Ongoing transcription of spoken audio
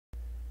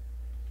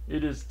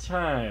It is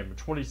time.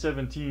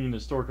 2017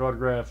 historic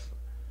autograph.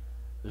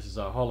 This is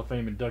Hall of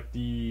Fame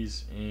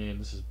inductees, and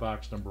this is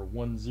box number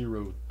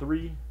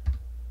 103.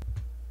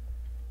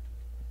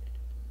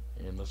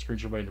 And let's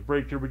screenshot right in the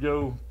break. Here we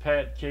go.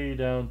 Pat K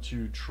down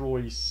to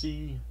Troy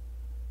C.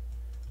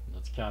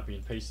 Let's copy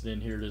and paste it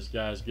in. Here it is,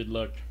 guys. Good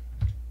luck.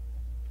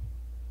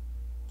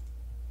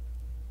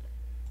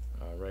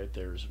 All right,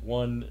 there's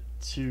 1,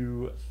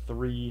 2,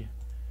 3.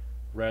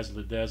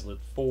 Razzle Dazzle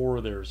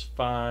 4. There's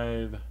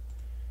 5.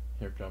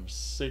 Here comes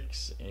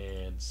 6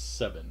 and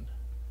 7.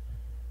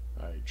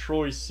 All right,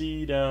 Troy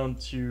C down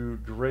to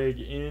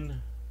Greg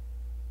N.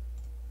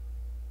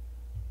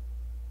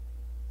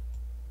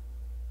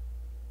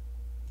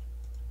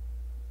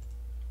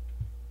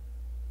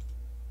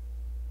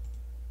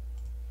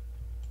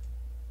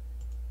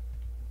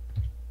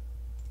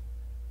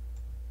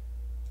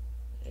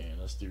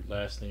 And let's do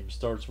last name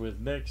starts with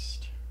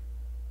next.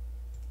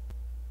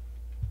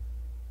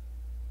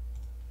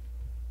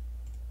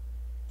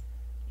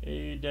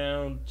 A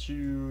down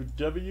to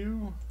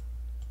W.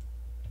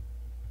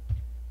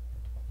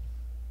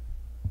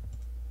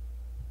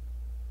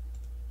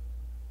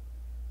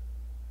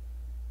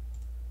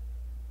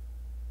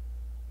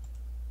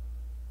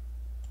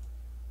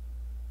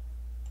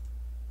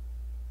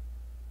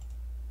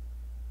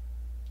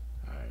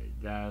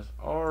 Alright guys,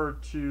 R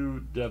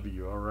to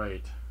W.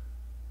 Alright.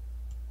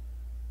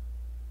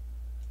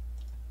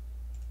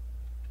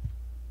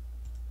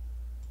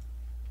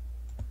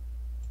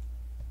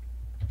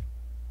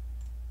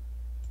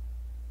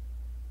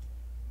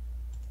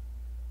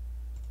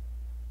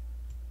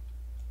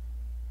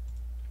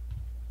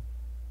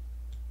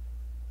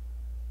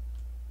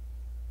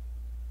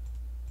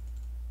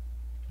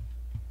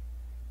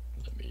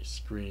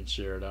 Screen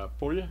share it out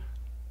for you.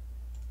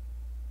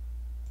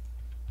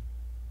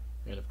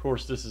 And of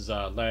course this is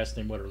last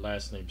name, what her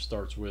last name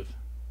starts with.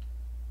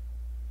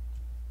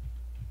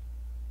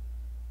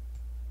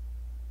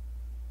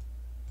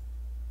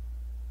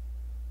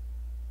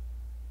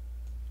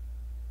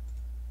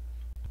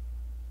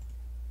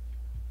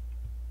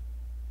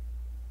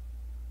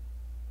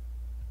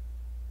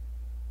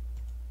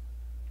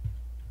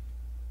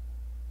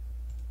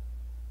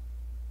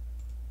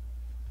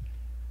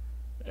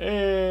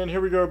 And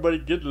here we go, everybody.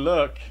 Good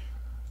luck.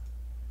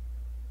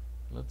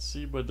 Let's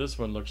see what this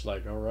one looks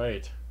like. All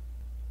right.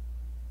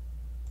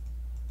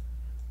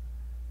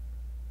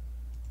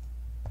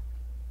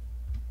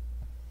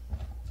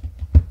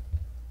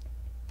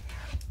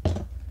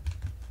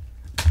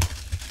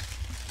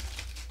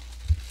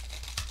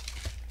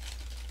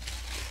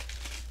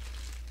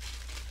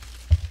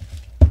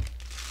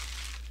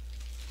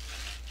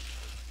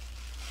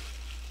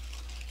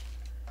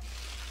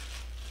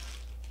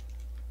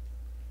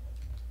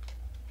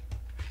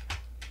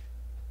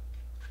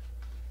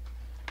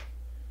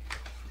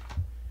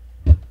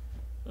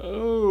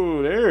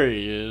 Oh, there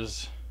he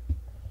is.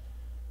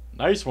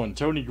 Nice one,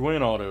 Tony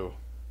Gwynn auto.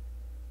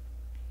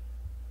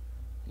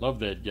 Love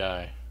that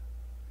guy.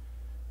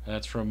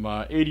 That's from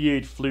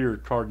 88 Fleer,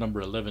 card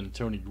number 11,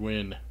 Tony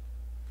Gwynn.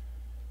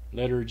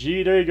 Letter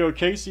G, there you go,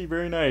 Casey,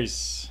 very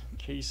nice.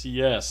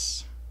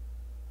 KCS.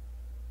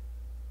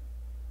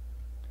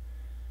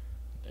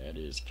 That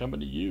is coming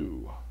to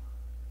you.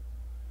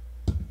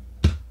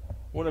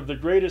 One of the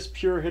greatest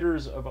pure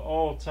hitters of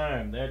all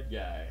time, that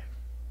guy.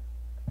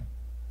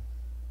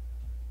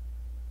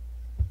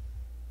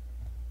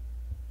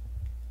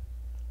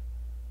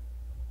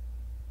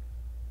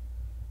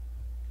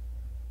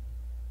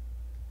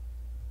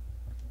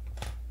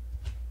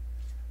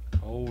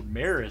 Old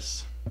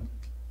Maris.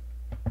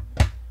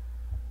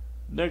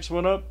 Next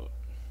one up,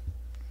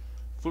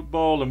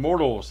 Football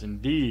Immortals,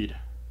 indeed.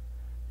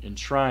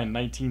 Enshrined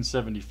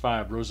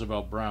 1975,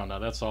 Roosevelt Brown. Now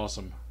that's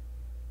awesome.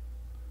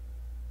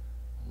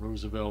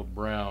 Roosevelt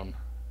Brown.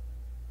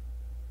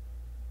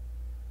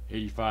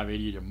 85,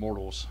 88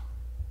 Immortals.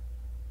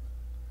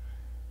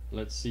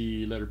 Let's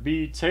see, letter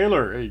B,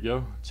 Taylor. There you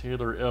go,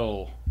 Taylor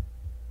L.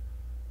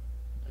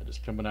 That is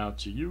coming out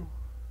to you.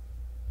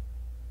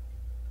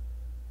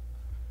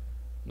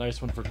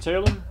 Nice one for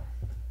Taylor.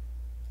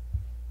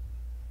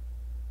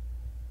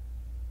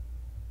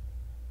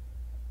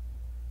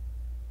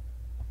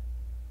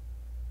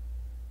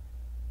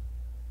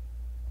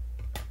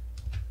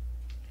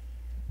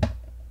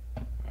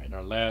 Alright,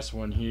 our last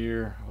one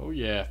here. Oh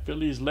yeah,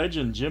 Phillies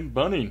legend Jim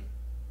Bunning.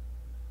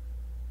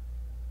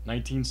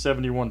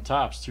 1971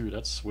 tops too,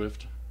 that's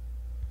swift.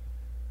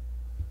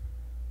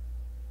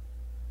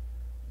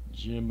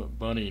 Jim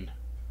Bunning.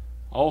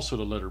 Also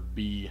the letter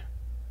B.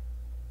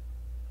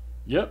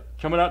 Yep,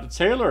 coming out to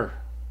Taylor.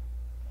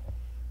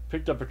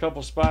 Picked up a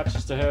couple spots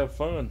just to have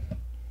fun.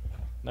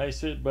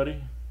 Nice hit,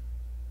 buddy.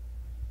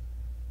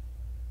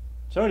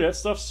 Tell you, that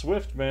stuff's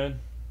swift, man.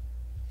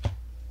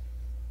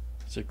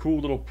 It's a cool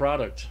little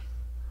product.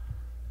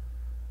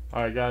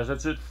 Alright, guys,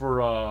 that's it for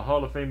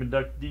Hall of Fame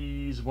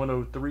inductees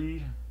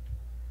 103.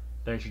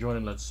 Thanks for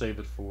joining. Let's save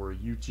it for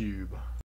YouTube.